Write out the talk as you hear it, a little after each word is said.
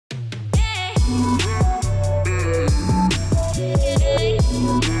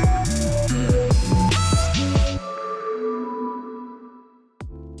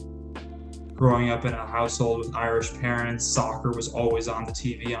Growing up in a household with Irish parents, soccer was always on the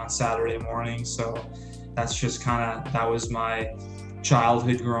TV on Saturday morning. So that's just that was my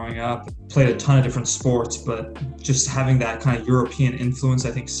childhood growing up. Played a ton of different sports, but just having that kind of European influence,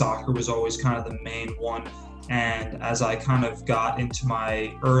 I think soccer was always kind of the main one. And as I kind of got into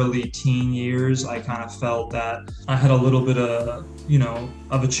my early teen years, I kind of felt that I had a little bit of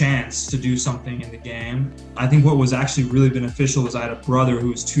a chance to do something in the game. I think what was actually really beneficial was I had a brother who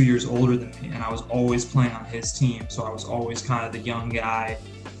was 2 years older than me, and I was always playing on his team. So I was always kind of the young guy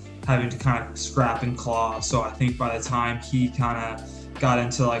having to kind of scrap and claw. So I think by the time he kind of got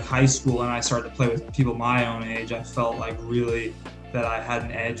into like high school and I started to play with people my own age, I felt like really that I had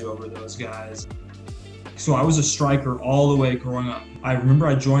an edge over those guys. So I was a striker all the way growing up. I remember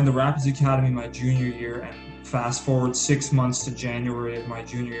I joined the Rapids Academy my junior year, and fast forward 6 months to January of my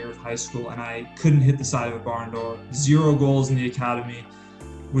junior year of high school, and I couldn't hit the side of a barn door. 0 goals in the academy,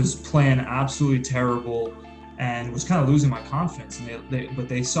 was playing absolutely terrible, and was kind of losing my confidence. And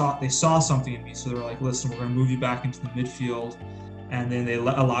they saw something in me, so they were like, "Listen, we're going to move you back into the midfield." And then they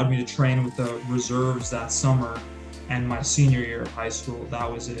allowed me to train with the reserves that summer. And my senior year of high school, that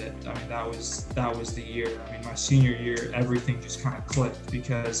was it. I mean, that was the year. I mean, my senior year, everything just kind of clicked,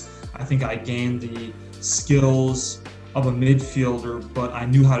 because I think I gained the skills of a midfielder, but I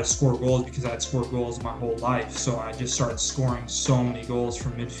knew how to score goals because I had scored goals my whole life. So I just started scoring so many goals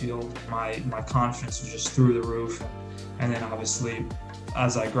from midfield. My confidence was just through the roof. And then obviously,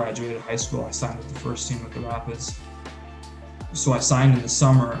 as I graduated high school, I signed with the first team with the Rapids. So I signed in the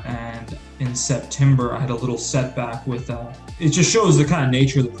summer, and in September I had a little setback with it just shows the kind of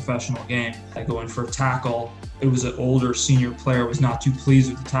nature of the professional game. I go in for a tackle. It was an older senior player, was not too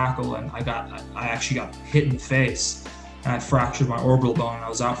pleased with the tackle, and I actually got hit in the face, and I fractured my orbital bone, and I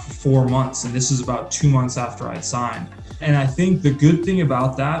was out for 4 months, and this is about 2 months after I'd signed. And I think the good thing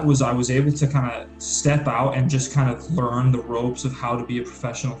about that was I was able to kind of step out and just kind of learn the ropes of how to be a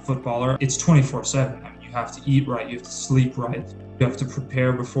professional footballer. It's 24/7. You have to eat right, you have to sleep right, you have to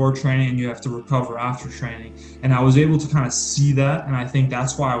prepare before training, and you have to recover after training. And I was able to kind of see that, and I think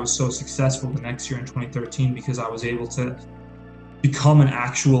that's why I was so successful the next year in 2013, because I was able to become an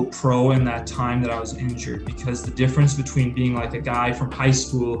actual pro in that time that I was injured. Because the difference between being like a guy from high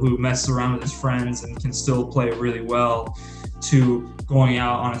school who messes around with his friends and can still play really well, to going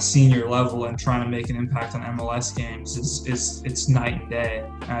out on a senior level and trying to make an impact on MLS games it's night and day.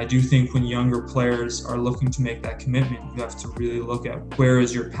 And I do think when younger players are looking to make that commitment, you have to really look at where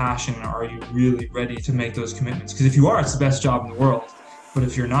is your passion, and are you really ready to make those commitments? Because if you are, it's the best job in the world. But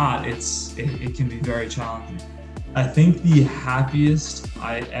if you're not, it can be very challenging. I think the happiest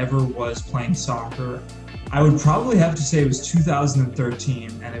I ever was playing soccer, I would probably have to say it was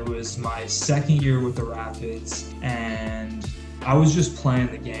 2013, and it was my second year with the Rapids, and I was just playing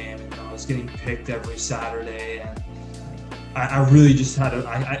the game, and I was getting picked every Saturday, and I really just had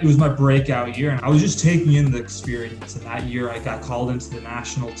it was my breakout year, and I was just taking in the experience. And that year I got called into the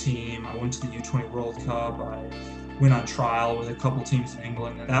national team. I went to the U20 World Cup. I went on trial with a couple teams in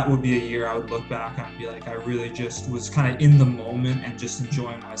England, and that would be a year I would look back on and be like, I really just was kind of in the moment and just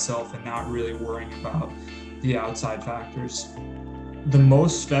enjoying myself and not really worrying about the outside factors. The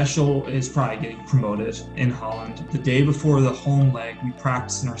most special is probably getting promoted in Holland. The day before the home leg, we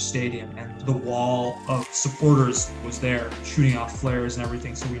practiced in our stadium, and the wall of supporters was there shooting off flares and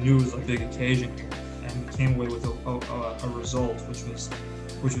everything, so we knew it was a big occasion here, and we came away with a result which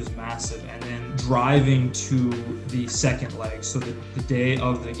was massive. And then driving to the second leg, so the day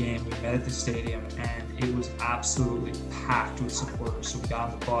of the game, we met at the stadium, and it was absolutely packed with supporters. So we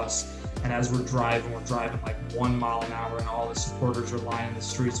got on the bus, and as we're driving like 1 mile an hour, and all the supporters are lining the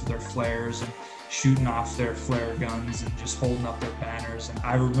streets with their flares and shooting off their flare guns and just holding up their banners. And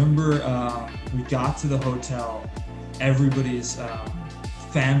I remember we got to the hotel, everybody's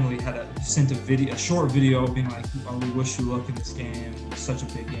family had sent a short video being like, "Oh, we wish you luck in this game. It's such a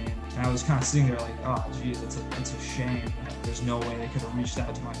big game." And I was kind of sitting there like, "Oh, geez, it's a shame. There's no way they could have reached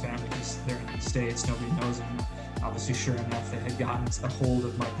out to my family because they're in the States. Nobody knows them." Obviously, sure enough, they had gotten a hold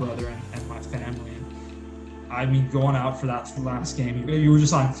of my brother and my family. I mean, going out for that last game, you were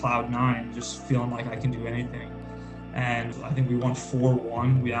just on cloud nine, just feeling like I can do anything. And I think we won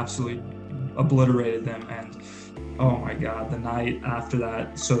 4-1. We absolutely obliterated them. And oh my God, the night after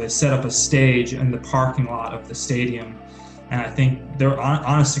that, so they set up a stage in the parking lot of the stadium. And I think they're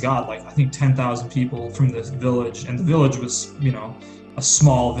honest to God, like I think 10,000 people from this village, and the village was, a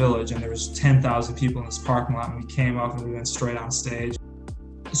small village, and there was 10,000 people in this parking lot, and we came up and we went straight on stage.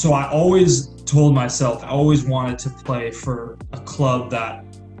 So I always told myself I always wanted to play for a club that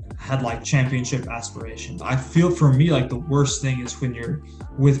had like championship aspirations. I feel for me like the worst thing is when you're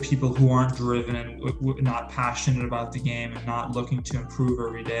with people who aren't driven and not passionate about the game and not looking to improve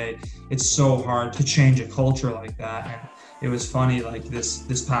every day. It's so hard to change a culture like that. And it was funny, like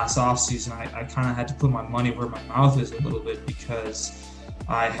this past off season, I kind of had to put my money where my mouth is a little bit because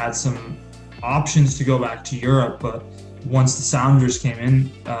I had some options to go back to Europe, but once the Sounders came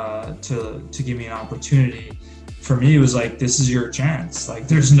in to give me an opportunity, for me it was like, this is your chance. Like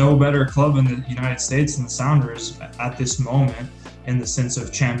there's no better club in the United States than the Sounders at this moment in the sense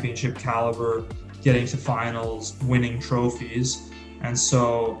of championship caliber, getting to finals, winning trophies. And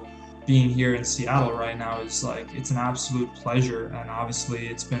so being here in Seattle right now is like, it's an absolute pleasure. And obviously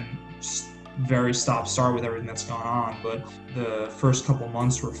it's been just very stop start with everything that's gone on, but the first couple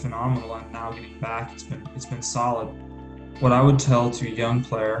months were phenomenal, and now getting back, it's been solid. What I would tell to a young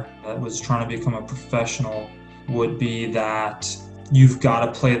player that was trying to become a professional would be that you've got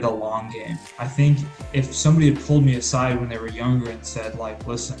to play the long game. I think if somebody had pulled me aside when they were younger and said, like,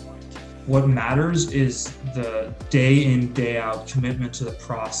 listen, what matters is the day in, day out commitment to the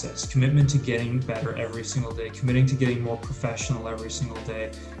process, commitment to getting better every single day, committing to getting more professional every single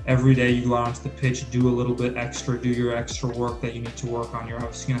day. Every day you go out onto the pitch, do a little bit extra, do your extra work that you need to work on. You're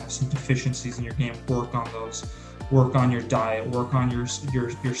obviously going to have some deficiencies in your game, work on those. Work on your diet, work on your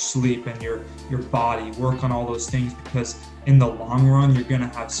sleep and your body, work on all those things, because in the long run you're going to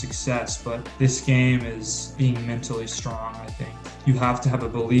have success. But this game is being mentally strong. I think you have to have a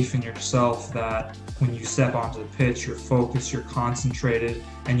belief in yourself that when you step onto the pitch, you're focused, you're concentrated,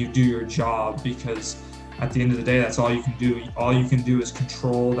 and you do your job, because at the end of the day, that's all you can do. All you can do is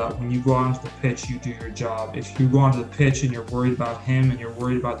control that when you go onto the pitch, you do your job. If you go onto the pitch and you're worried about him and you're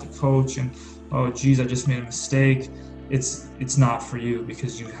worried about the coach and, oh geez, I just made a mistake, it's not for you,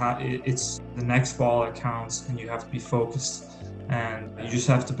 because it's the next ball that counts, and you have to be focused, and you just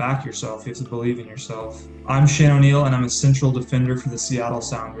have to back yourself. You have to believe in yourself. I'm Shane O'Neill, and I'm a central defender for the Seattle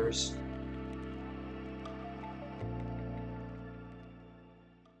Sounders.